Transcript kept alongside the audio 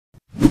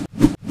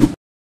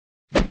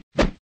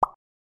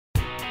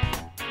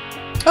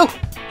Oh,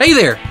 hey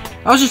there!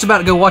 I was just about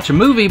to go watch a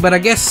movie, but I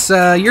guess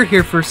you're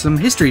here for some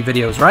history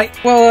videos, right?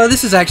 Well,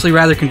 this is actually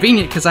rather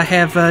convenient because I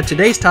have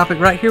today's topic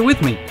right here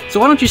with me. So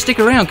why don't you stick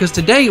around, because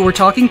today we're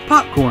talking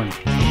popcorn.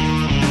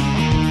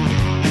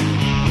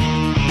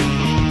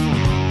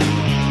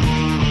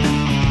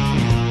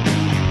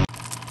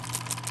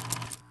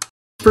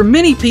 For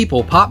many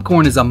people,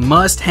 popcorn is a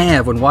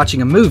must-have when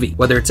watching a movie,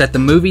 whether it's at the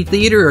movie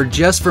theater or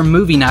just for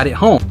movie night at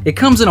home. It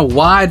comes in a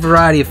wide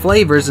variety of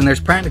flavors, and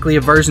there's practically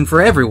a version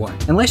for everyone,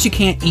 unless you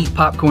can't eat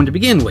popcorn to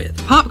begin with.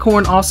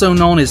 Popcorn, also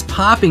known as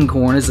popping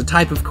corn, is a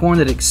type of corn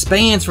that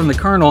expands from the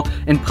kernel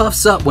and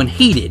puffs up when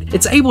heated.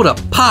 It's able to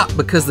pop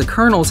because the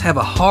kernels have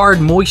a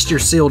hard,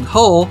 moisture-sealed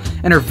hull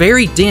and are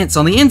very dense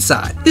on the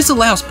inside. This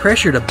allows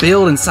pressure to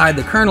build inside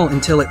the kernel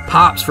until it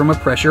pops from a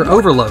pressure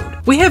overload.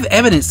 We have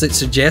evidence that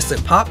suggests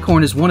that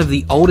popcorn is one of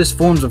the oldest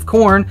forms of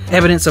corn.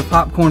 Evidence of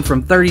popcorn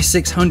from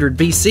 3600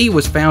 BC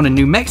was found in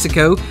New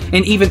Mexico,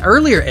 and even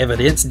earlier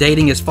evidence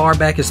dating as far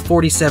back as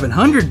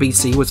 4700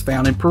 BC was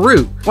found in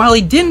Peru. While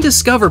he didn't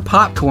discover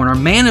popcorn, our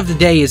man of the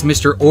day is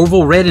Mr.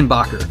 Orville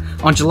Redenbacher.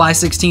 On July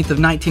 16th of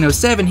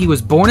 1907, he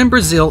was born in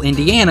Brazil,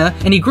 Indiana,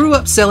 and he grew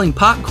up selling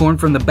popcorn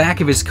from the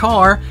back of his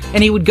car,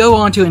 and he would go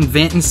on to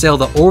invent and sell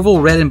the Orville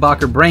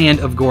Redenbacher brand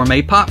of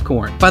gourmet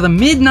popcorn. By the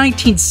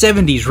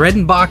mid-1970s,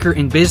 Redenbacher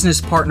and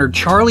business partner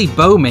Charlie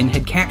Bowman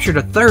had captured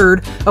a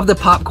third of the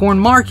popcorn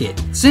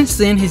market. Since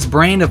then, his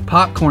brand of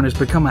popcorn has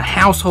become a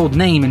household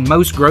name in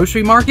most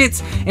grocery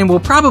markets and will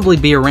probably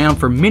be around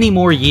for many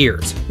more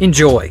years.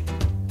 Enjoy!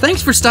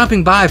 Thanks for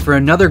stopping by for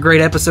another great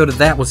episode of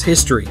That Was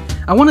History.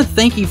 I want to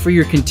thank you for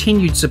your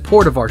continued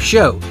support of our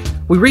show.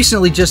 We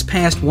recently just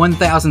passed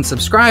 1,000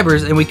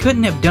 subscribers, and we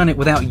couldn't have done it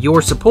without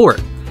your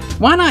support.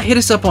 Why not hit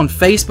us up on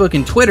Facebook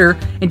and Twitter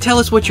and tell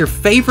us what your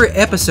favorite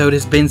episode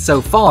has been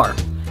so far?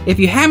 If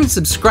you haven't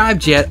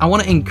subscribed yet, I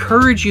want to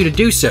encourage you to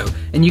do so,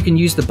 and you can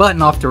use the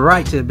button off to the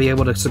right to be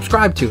able to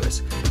subscribe to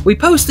us. We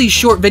post these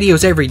short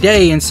videos every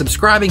day, and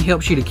subscribing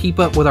helps you to keep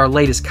up with our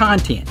latest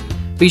content.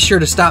 Be sure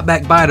to stop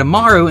back by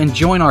tomorrow and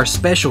join our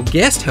special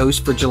guest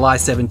host for July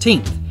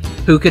 17th.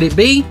 Who could it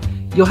be?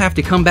 You'll have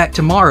to come back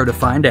tomorrow to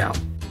find out.